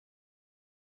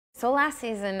So last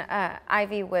season,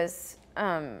 Ivy was,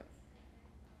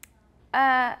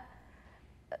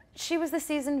 she was the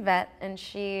seasoned vet, and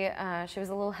she was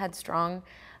a little headstrong.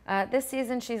 This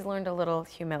season, she's learned a little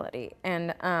humility,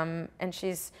 and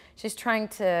she's trying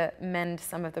to mend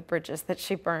some of the bridges that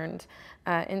she burned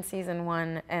in season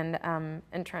 1, and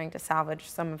trying to salvage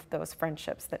some of those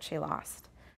friendships that she lost.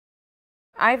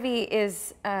 Ivy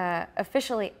is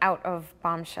officially out of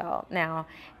Bombshell now,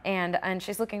 and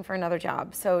she's looking for another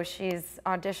job. So she's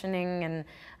auditioning,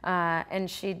 and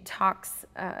she talks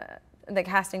the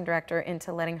casting director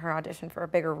into letting her audition for a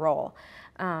bigger role.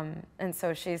 And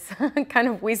so she's kind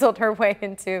of weaseled her way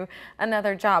into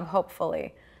another job,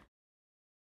 hopefully.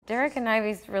 Derek and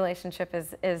Ivy's relationship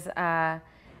is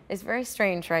very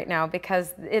strange right now,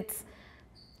 because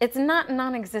it's not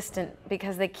non-existent,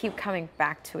 because they keep coming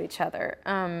back to each other.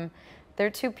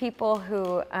 They're two people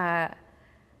who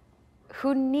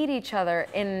need each other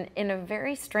in a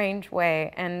very strange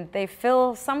way, and they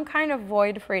fill some kind of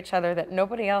void for each other that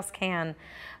nobody else can.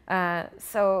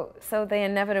 So they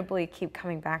inevitably keep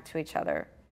coming back to each other.